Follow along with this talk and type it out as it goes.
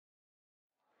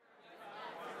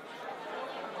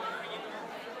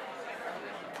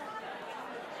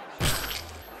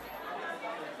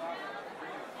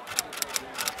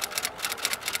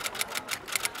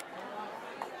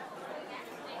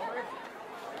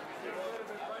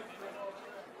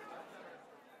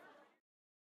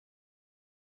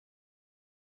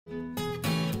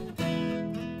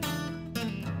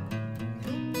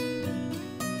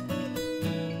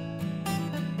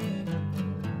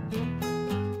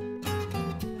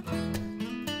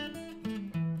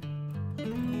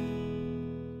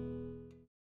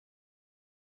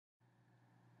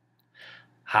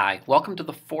Hi, welcome to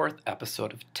the fourth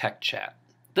episode of Tech Chat.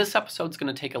 This episode is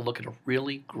going to take a look at a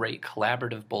really great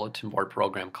collaborative bulletin board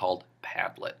program called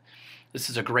Padlet. This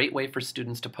is a great way for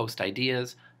students to post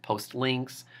ideas, post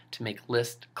links, to make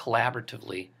lists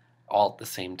collaboratively all at the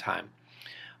same time.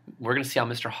 We're going to see how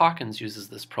Mr. Hawkins uses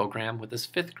this program with his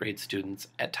 5th grade students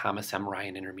at Thomas M.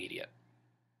 Ryan Intermediate.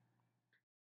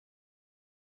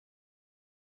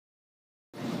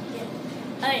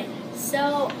 Alright,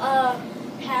 so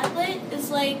Padlet is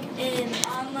like an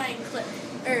online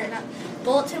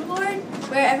bulletin board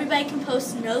where everybody can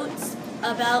post notes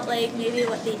about like maybe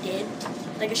what they did,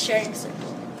 like a sharing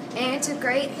circle. And it's a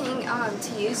great thing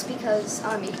to use because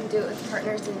you can do it with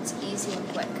partners and it's easy and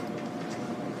quick.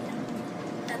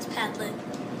 That's Padlet.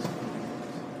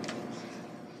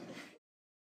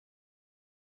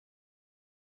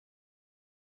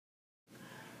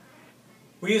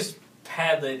 We used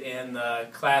Padlet in the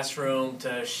classroom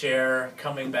to share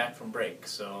coming back from break.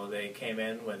 So they came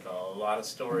in with a lot of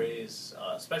stories,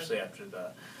 especially after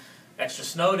the extra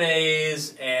snow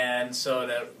days. And so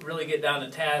to really get down to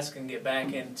task and get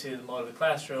back into the mode of the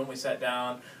classroom, we sat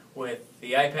down with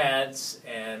the iPads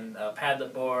and a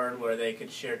Padlet board where they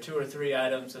could share 2 or 3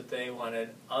 items that they wanted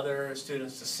other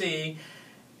students to see.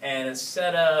 And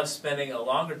instead of spending a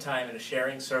longer time in a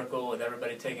sharing circle with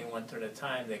everybody taking one turn at a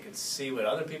time, they could see what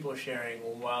other people were sharing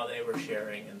while they were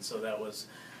sharing. And so that was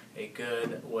a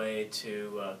good way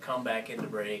to come back into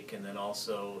break and then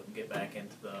also get back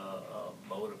into the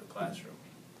mode of the classroom.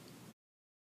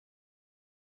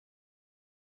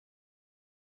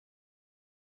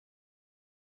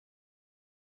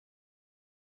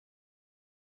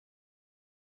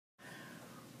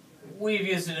 We've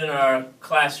used it in our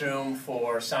classroom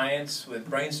for science with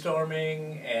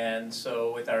brainstorming, and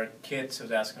so with our kids, I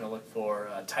was asking to look for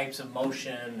types of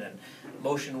motion and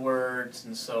motion words,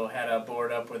 and so had a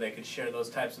board up where they could share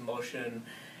those types of motion,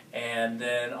 and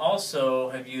then also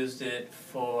have used it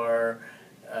for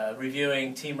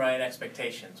reviewing Team Ryan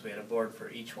expectations. We had a board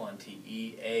for each one, T,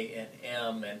 E, A, and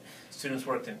M, and students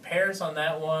worked in pairs on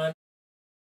that one.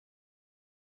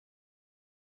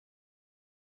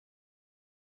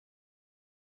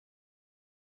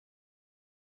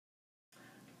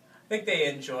 I think they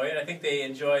enjoy it. I think they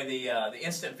enjoy the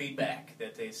instant feedback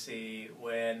that they see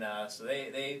when so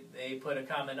they put a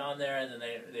comment on there and then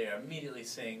they are immediately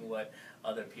seeing what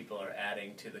other people are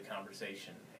adding to the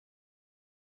conversation.